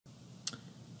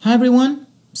Hi everyone!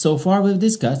 So far we've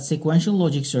discussed sequential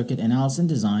logic circuit analysis and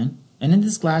design, and in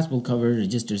this class we'll cover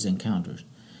registers and counters.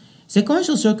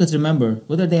 Sequential circuits, remember,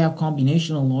 whether they have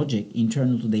combinational logic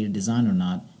internal to their design or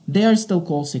not, they are still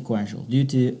called sequential due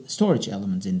to storage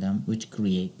elements in them which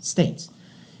create states.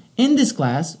 In this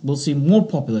class, we'll see more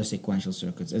popular sequential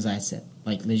circuits, as I said,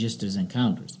 like registers and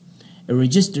counters. A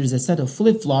register is a set of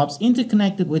flip-flops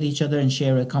interconnected with each other and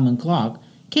share a common clock,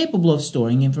 capable of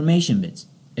storing information bits.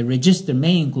 A register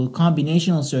may include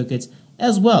combinational circuits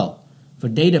as well for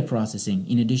data processing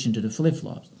in addition to the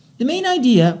flip-flops. The main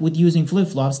idea with using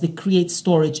flip-flops is to create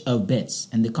storage of bits,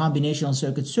 and the combinational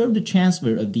circuits serve the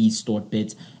transfer of these stored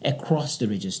bits across the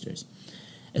registers.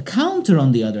 A counter,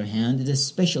 on the other hand, is a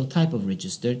special type of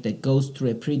register that goes through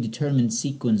a predetermined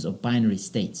sequence of binary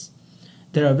states.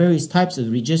 There are various types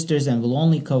of registers, and we'll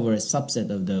only cover a subset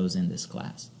of those in this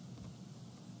class.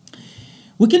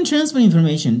 We can transfer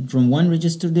information from one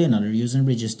register to another using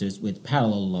registers with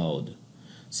parallel load.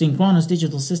 Synchronous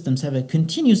digital systems have a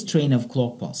continuous train of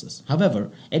clock pulses. However,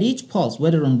 at each pulse,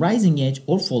 whether on rising edge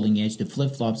or falling edge, the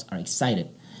flip-flops are excited.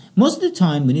 Most of the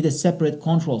time, we need a separate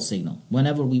control signal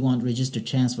whenever we want register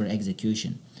transfer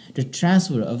execution. The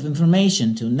transfer of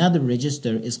information to another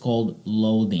register is called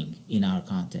loading in our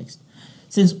context.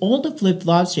 Since all the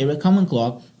flip-flops share a common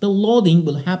clock, the loading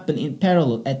will happen in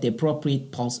parallel at the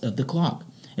appropriate pulse of the clock.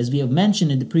 As we have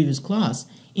mentioned in the previous class,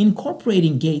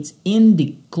 incorporating gates in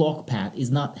the clock path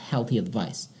is not healthy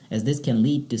advice, as this can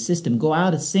lead the system go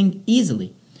out of sync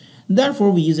easily. Therefore,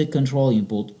 we use a control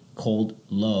input called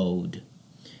load.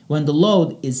 When the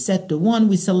load is set to 1,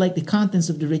 we select the contents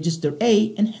of the register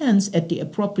A, and hence at the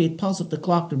appropriate pulse of the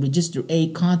clock, the register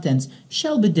A contents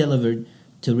shall be delivered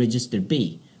to register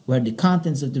B, where the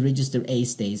contents of the register A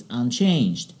stays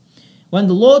unchanged. When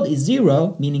the load is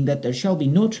 0, meaning that there shall be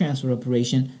no transfer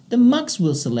operation, the mux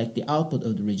will select the output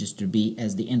of the register B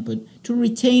as the input to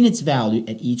retain its value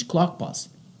at each clock pulse.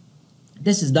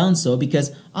 This is done so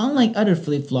because, unlike other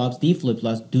flip-flops, these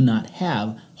flip-flops do not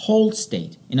have hold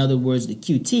state, in other words, the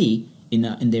QT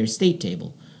in their state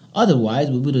table.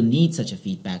 Otherwise, we wouldn't need such a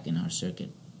feedback in our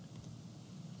circuit.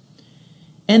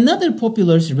 Another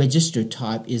popular register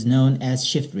type is known as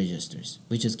shift registers,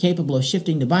 which is capable of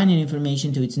shifting the binary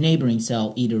information to its neighboring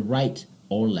cell, either right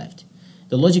or left.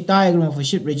 The logic diagram of a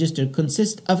shift register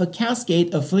consists of a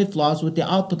cascade of flip-flops with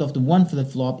the output of the one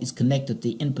flip-flop is connected to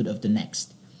the input of the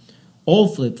next. All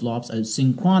flip-flops are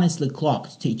synchronously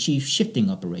clocked to achieve shifting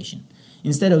operation.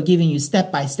 Instead of giving you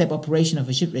step-by-step operation of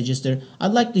a shift register,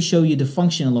 I'd like to show you the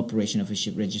functional operation of a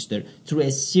shift register through a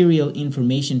serial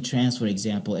information transfer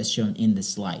example as shown in the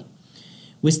slide.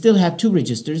 We still have two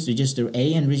registers, register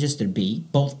A and register B,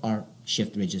 both are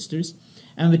shift registers,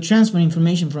 and we transfer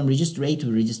information from register A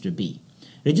to register B.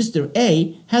 Register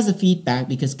A has a feedback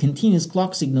because continuous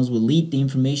clock signals will lead the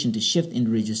information to shift in the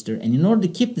register, and in order to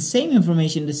keep the same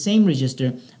information in the same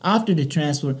register after the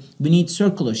transfer, we need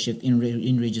circular shift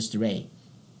in register A.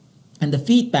 And the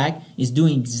feedback is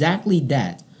doing exactly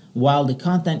that, while the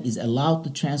content is allowed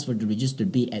to transfer to register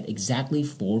B at exactly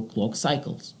 4 clock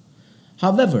cycles.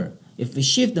 However, if we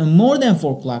shift on more than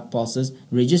 4 clock pulses,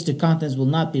 register contents will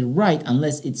not be right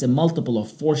unless it's a multiple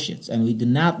of 4 shifts, and we do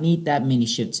not need that many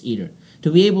shifts either.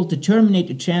 To be able to terminate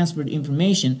the transferred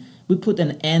information, we put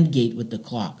an AND gate with the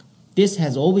clock. This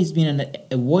has always been an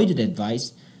avoided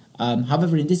advice.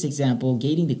 However, in this example,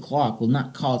 gating the clock will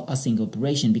not cause async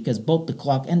operation because both the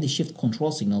clock and the shift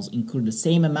control signals incur the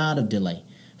same amount of delay.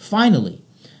 Finally,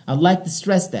 I'd like to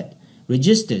stress that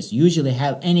registers usually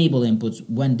have enable inputs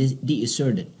when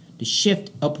deasserted. The shift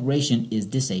operation is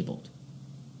disabled.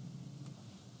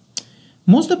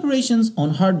 Most operations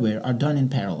on hardware are done in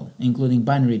parallel, including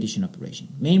binary addition operation.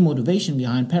 Main motivation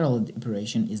behind parallel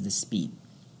operation is the speed.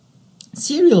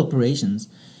 Serial operations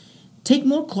take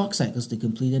more clock cycles to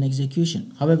complete an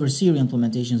execution. However, serial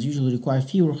implementations usually require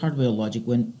fewer hardware logic,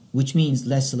 which means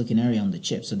less silicon area on the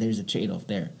chip, so there's a trade-off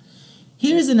there.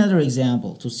 Here is another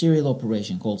example to serial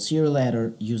operation called serial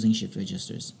adder using shift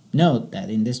registers. Note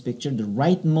that in this picture, the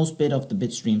rightmost bit of the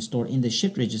bit stream stored in the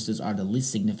shift registers are the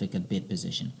least significant bit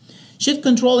position. Shift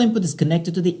control input is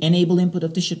connected to the enable input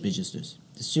of the shift registers.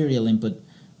 The serial input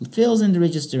fills in the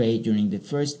register A during the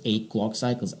first 8 clock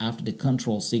cycles after the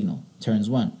control signal turns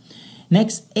 1.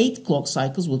 Next 8 clock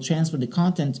cycles will transfer the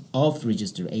content of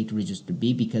register A to register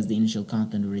B because the initial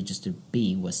content of register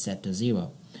B was set to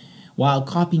 0. While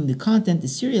copying the content, the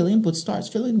serial input starts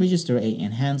filling register A,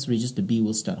 and hence register B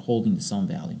will start holding the sum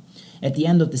value. At the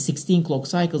end of the 16 clock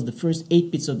cycles, the first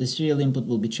 8 bits of the serial input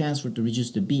will be transferred to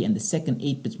register B, and the second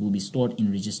 8 bits will be stored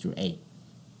in register A.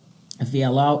 If we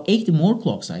allow 8 more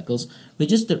clock cycles,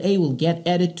 register A will get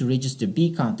added to register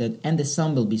B content and the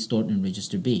sum will be stored in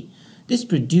register B. This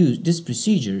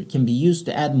procedure can be used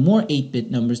to add more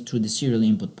 8-bit numbers through the serial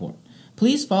input port.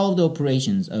 Please follow the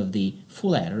operations of the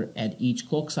full adder at each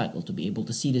clock cycle to be able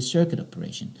to see the circuit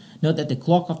operation. Note that the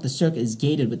clock of the circuit is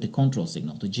gated with the control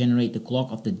signal to generate the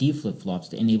clock of the D flip-flops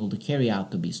to enable the carry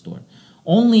out to be stored,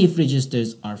 only if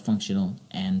registers are functional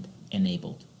and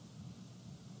enabled.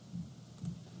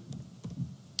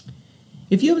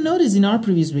 If you have noticed in our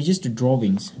previous register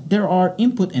drawings, there are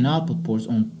input and output ports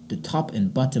on the top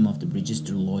and bottom of the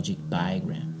register logic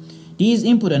diagram. These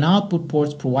input and output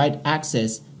ports provide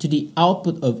access to the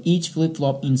output of each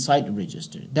flip-flop inside the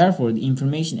register. Therefore, the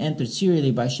information entered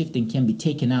serially by shifting can be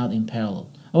taken out in parallel,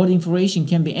 or the information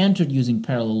can be entered using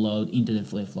parallel load into the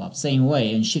flip-flop same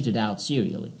way and shifted out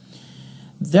serially.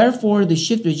 Therefore, the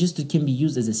shift register can be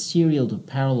used as a serial to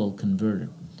parallel converter.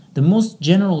 The most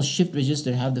general shift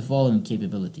register have the following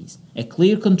capabilities: a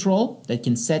clear control that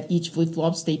can set each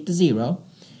flip-flop state to 0,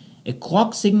 a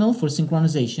clock signal for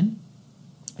synchronization,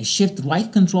 a shift right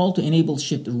control to enable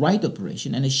shift right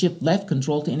operation, and a shift left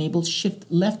control to enable shift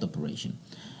left operation.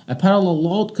 A parallel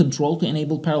load control to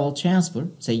enable parallel transfer,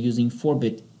 say using 4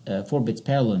 bits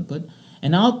parallel input,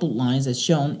 and output lines as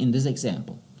shown in this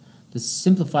example. The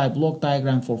simplified block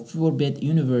diagram for 4-bit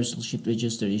universal shift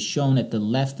register is shown at the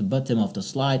left bottom of the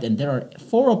slide, and there are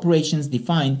 4 operations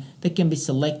defined that can be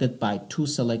selected by 2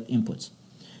 select inputs.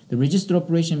 The register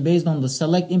operation based on the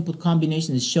select input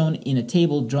combination is shown in a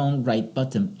table drawn right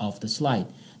bottom of the slide.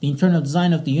 The internal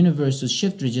design of the universal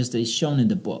shift register is shown in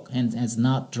the book and is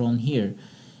not drawn here.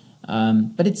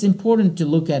 But it's important to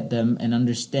look at them and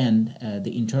understand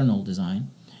the internal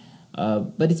design.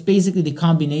 But it's basically the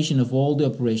combination of all the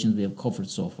operations we have covered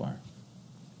so far.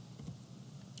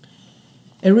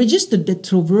 A register that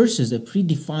traverses a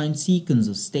predefined sequence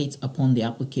of states upon the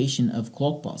application of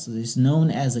clock pulses is known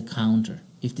as a counter.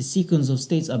 If the sequence of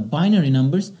states are binary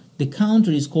numbers, the counter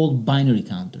is called binary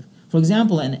counter. For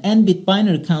example, an n-bit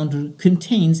binary counter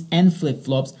contains n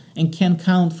flip-flops and can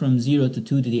count from 0 to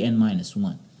 2 to the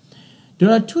n-1.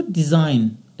 There are 2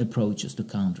 design approaches to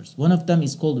counters. One of them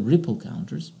is called ripple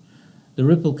counters. The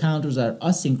ripple counters are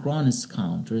asynchronous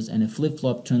counters, and a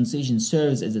flip-flop transition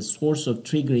serves as a source of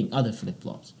triggering other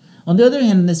flip-flops. On the other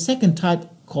hand, the second type,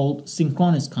 called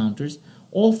synchronous counters,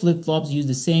 all flip-flops use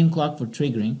the same clock for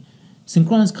triggering.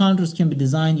 Synchronous counters can be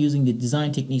designed using the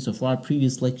design techniques of our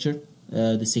previous lecture,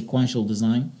 the sequential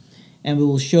design, and we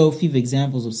will show a few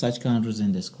examples of such counters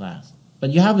in this class. But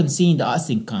you haven't seen the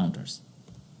async counters.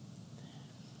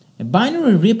 A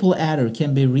binary ripple adder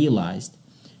can be realized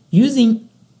using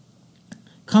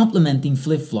complementing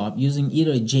flip-flop using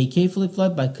either a JK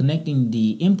flip-flop by connecting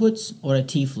the inputs or a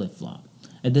T flip-flop.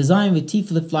 A design with T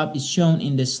flip-flop is shown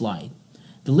in this slide.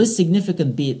 The least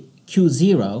significant bit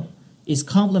Q0 is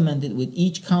complemented with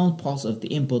each count pulse of the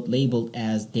input labeled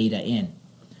as data in.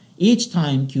 Each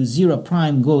time Q0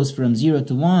 prime goes from 0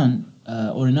 to 1,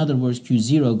 or in other words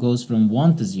Q0 goes from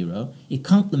 1 to 0, it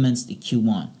complements the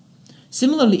Q1.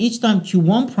 Similarly, each time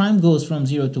Q1 prime goes from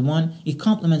 0 to 1, it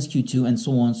complements Q2 and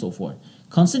so on and so forth.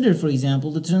 Consider, for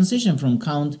example, the transition from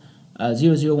count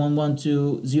 0011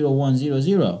 to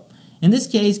 0100. In this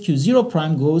case, Q0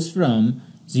 prime goes from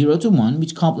 0 to 1,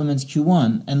 which complements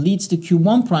Q1 and leads to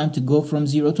Q1 prime to go from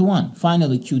 0 to 1.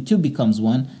 Finally, Q2 becomes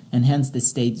 1 and hence the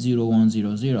state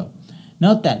 0100.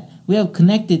 Note that we have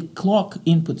connected clock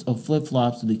inputs of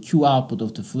flip-flops to the Q output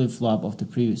of the flip-flop of the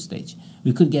previous stage.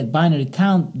 We could get binary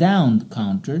countdown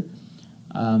counter,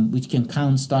 which can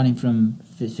count starting from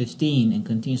 15 and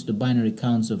continues to binary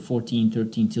counts of 14,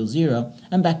 13 till 0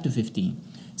 and back to 15.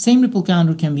 Same ripple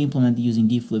counter can be implemented using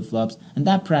D flip-flops, and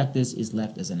that practice is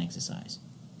left as an exercise.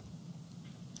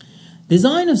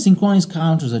 Design of synchronous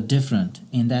counters are different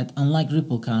in that, unlike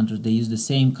ripple counters, they use the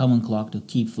same common clock to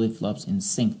keep flip-flops in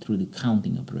sync through the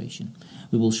counting operation.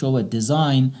 We will show a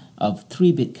design of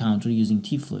 3-bit counter using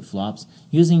T flip-flops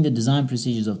using the design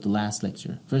procedures of the last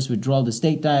lecture. First, we draw the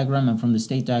state diagram, and from the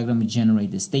state diagram we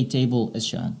generate the state table as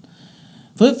shown.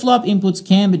 Flip-flop inputs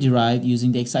can be derived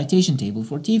using the excitation table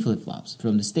for T flip-flops.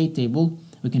 From the state table,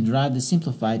 we can derive the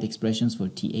simplified expressions for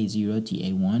TA0,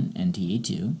 TA1, and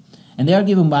TA2, and they are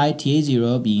given by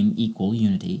TA0 being equal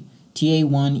unity,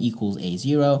 TA1 equals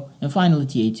A0, and finally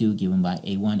TA2 given by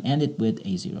A1 ended with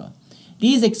A0.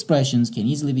 These expressions can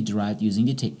easily be derived using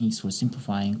the techniques for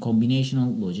simplifying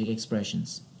combinational logic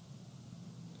expressions.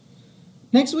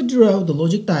 Next, we draw the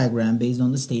logic diagram based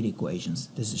on the state equations.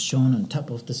 This is shown on top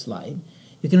of the slide.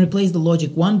 You can replace the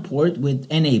logic 1 port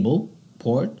with enable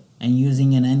port and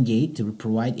using an AND gate to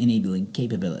provide enabling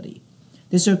capability.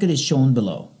 The circuit is shown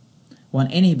below. When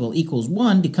enable equals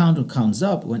 1, the counter counts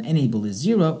up. When enable is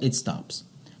 0, it stops.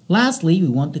 Lastly, we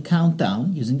want to count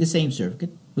down using the same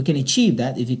circuit. We can achieve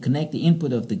that if we connect the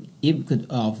input of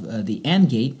the AND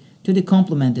gate to the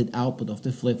complemented output of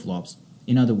the flip-flops.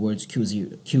 In other words,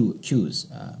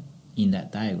 Qs in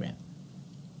that diagram.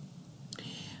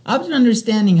 After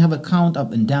understanding how a count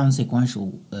up and down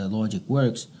sequential logic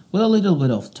works, with a little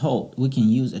bit of thought, we can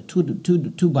use a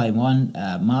 2 by 1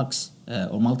 mux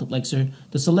or multiplexer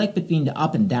to select between the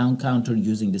up and down counter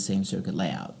using the same circuit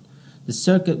layout. The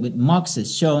circuit with mux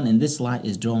as shown in this slide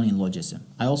is drawn in Logism.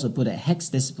 I also put a hex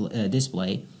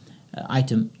display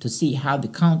item to see how the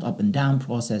count up and down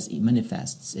process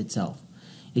manifests itself.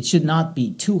 It should not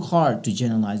be too hard to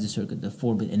generalize the circuit of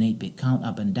 4-bit and 8-bit count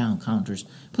up and down counters.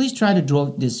 Please try to draw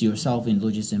this yourself in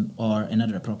Logism or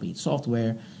another appropriate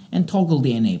software and toggle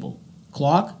the enable,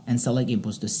 clock, and select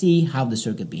inputs to see how the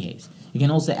circuit behaves. You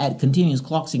can also add continuous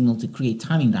clock signal to create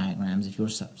timing diagrams if your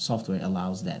software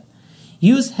allows that.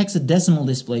 Use hexadecimal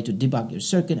display to debug your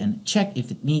circuit and check if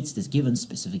it meets the given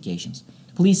specifications.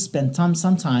 Please spend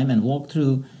some time and walk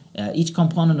through each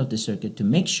component of the circuit to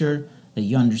make sure that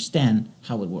you understand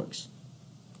how it works.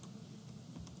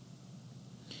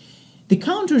 The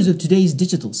counters of today's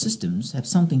digital systems have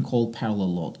something called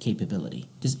parallel load capability.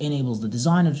 This enables the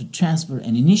designer to transfer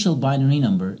an initial binary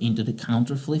number into the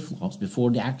counter flip-flops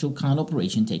before the actual count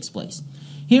operation takes place.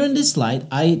 Here in this slide,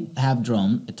 I have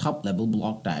drawn a top-level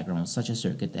block diagram of such a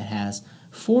circuit that has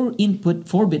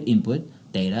 4-bit input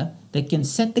data that can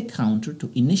set the counter to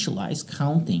initialize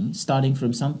counting starting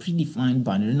from some predefined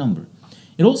binary number.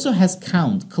 It also has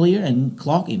count, clear, and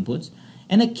clock inputs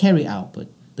and a carry output.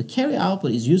 The carry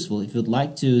output is useful if you'd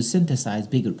like to synthesize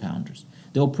bigger counters.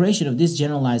 The operation of this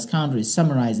generalized counter is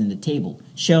summarized in the table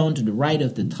shown to the right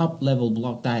of the top-level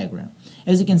block diagram.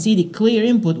 As you can see, the clear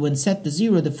input, when set to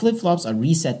 0, the flip-flops are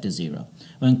reset to 0.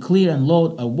 When clear and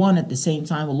load are 1 at the same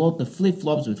time, we'll load the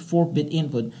flip-flops with 4-bit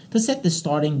input to set the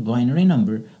starting binary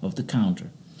number of the counter.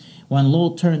 When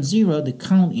load turns 0, the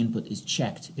count input is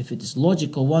checked. If it is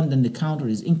logical 1, then the counter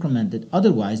is incremented.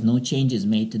 Otherwise, no change is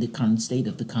made to the current state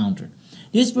of the counter.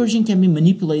 This version can be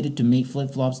manipulated to make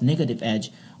flip-flops negative edge,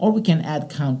 or we can add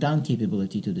countdown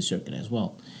capability to the circuit as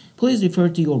well. Please refer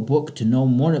to your book to know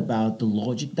more about the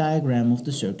logic diagram of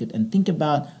the circuit and think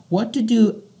about what to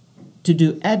do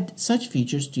add such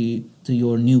features to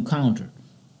your new counter.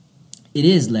 It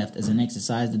is left as an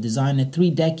exercise to design a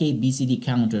 3-decade BCD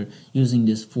counter using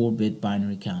this 4-bit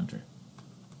binary counter.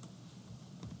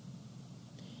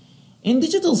 In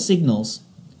digital signals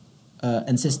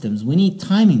and systems, we need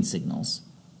timing signals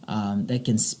that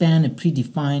can span a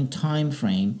predefined time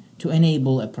frame to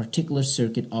enable a particular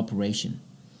circuit operation.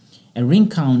 A ring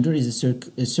counter is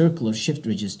a circular shift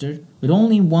register with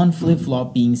only one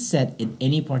flip-flop being set at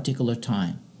any particular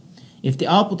time. If the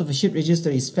output of a shift register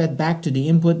is fed back to the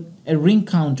input, a ring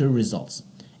counter results.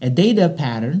 A data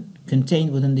pattern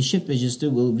contained within the shift register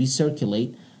will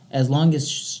recirculate as long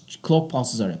as clock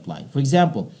pulses are applied. For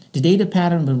example, the data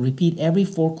pattern will repeat every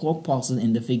 4 clock pulses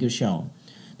in the figure shown.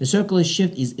 The circular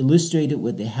shift is illustrated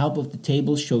with the help of the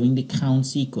table showing the count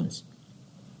sequence.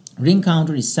 Ring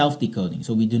counter is self-decoding,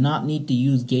 so we do not need to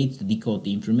use gates to decode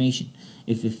the information.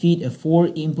 If we feed a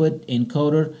 4-input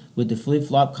encoder with the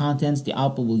flip-flop contents, the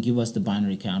output will give us the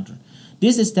binary counter.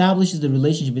 This establishes the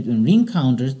relationship between ring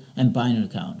counters and binary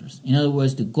counters. In other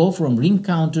words, to go from ring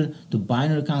counter to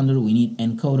binary counter, we need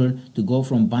encoder. To go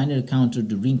from binary counter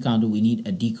to ring counter, we need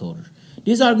a decoder.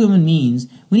 This argument means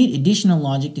we need additional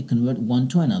logic to convert one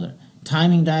to another.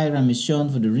 Timing diagram is shown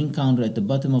for the ring counter at the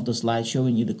bottom of the slide,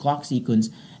 showing you the clock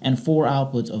sequence and 4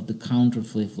 outputs of the counter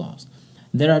flip-flops.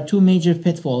 There are 2 major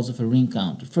pitfalls of a ring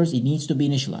counter. First, it needs to be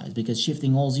initialized because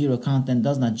shifting all 0 content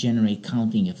does not generate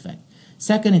counting effect.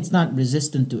 Second, it's not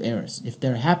resistant to errors. If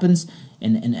there happens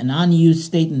an unused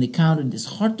state in the counter, it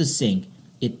is hard to sync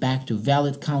it back to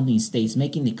valid counting states,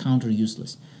 making the counter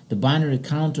useless. The binary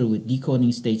counter with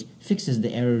decoding stage fixes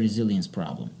the error resilience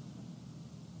problem.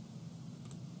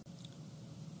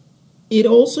 It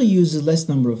also uses less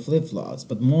number of flip-flops,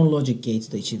 but more logic gates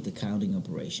to achieve the counting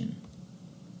operation.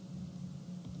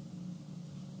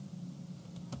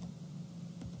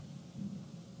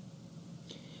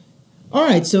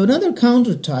 Alright, so another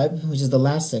counter type, which is the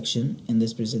last section in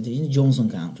this presentation, is Johnson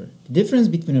counter. The difference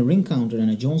between a ring counter and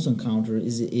a Johnson counter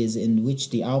is in which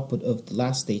the output of the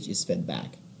last stage is fed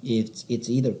back. It's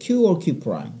either Q or Q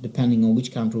prime, depending on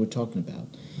which counter we're talking about.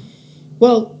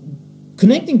 Well,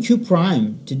 connecting Q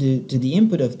prime to the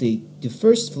input of the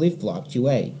first flip-flop,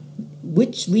 QA,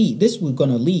 this was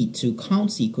going to lead to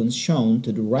count sequence shown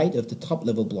to the right of the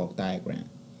top-level block diagram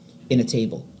in a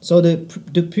table. So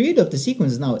the period of the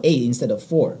sequence is now 8 instead of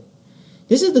 4.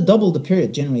 This is double the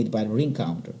period generated by the ring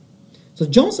counter. So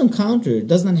Johnson counter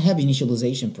does not have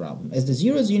initialization problem, as the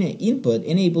zeros unit input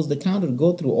enables the counter to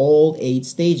go through all 8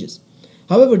 stages.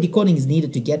 However, decoding is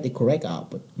needed to get the correct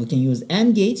output. We can use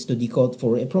AND gates to decode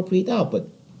for appropriate output.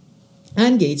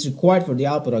 AND gates required for the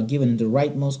output are given in the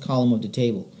rightmost column of the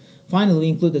table. Finally, we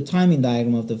include the timing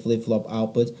diagram of the flip-flop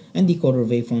output and decoder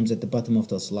waveforms at the bottom of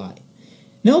the slide.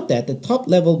 Note that the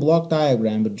top-level block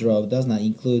diagram below does not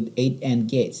include 8 AND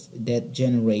gates that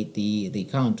generate the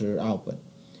counter output.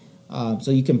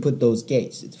 So you can put those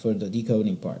gates for the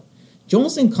decoding part.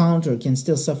 Johnson counter can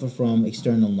still suffer from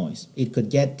external noise. It could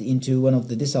get into one of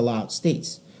the disallowed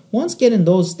states. Once get in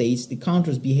those states, the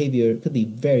counter's behavior could be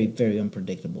very, very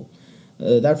unpredictable.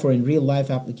 Therefore, in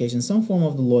real-life applications, some form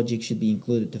of the logic should be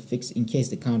included to fix in case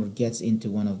the counter gets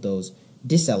into one of those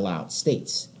disallowed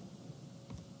states.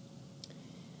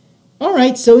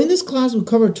 Alright, so in this class we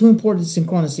covered 2 important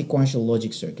synchronous sequential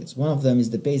logic circuits. One of them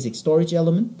is the basic storage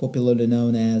element, popularly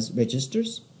known as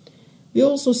registers. We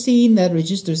also seen that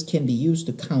registers can be used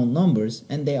to count numbers,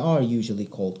 and they are usually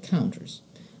called counters.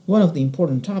 One of the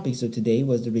important topics of today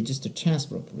was the register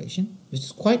transfer operation, which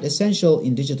is quite essential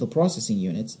in digital processing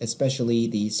units, especially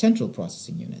the central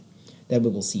processing unit, that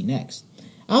we will see next.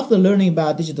 After learning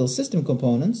about digital system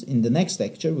components, in the next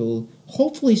lecture we will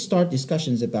hopefully start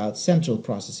discussions about central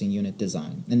processing unit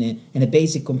design and a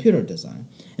basic computer design,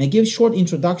 and give short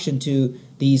introduction to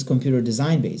these computer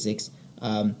design basics,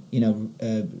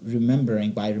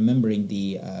 remembering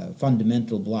the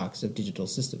fundamental blocks of digital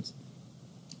systems.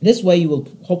 This way you will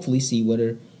hopefully see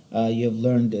whether you have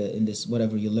learned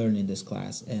whatever you learned in this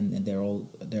class, and they're all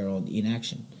in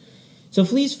action. So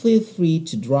please feel free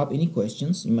to drop any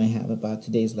questions you might have about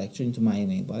today's lecture into my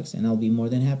email box, and I'll be more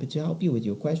than happy to help you with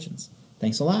your questions.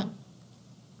 Thanks a lot.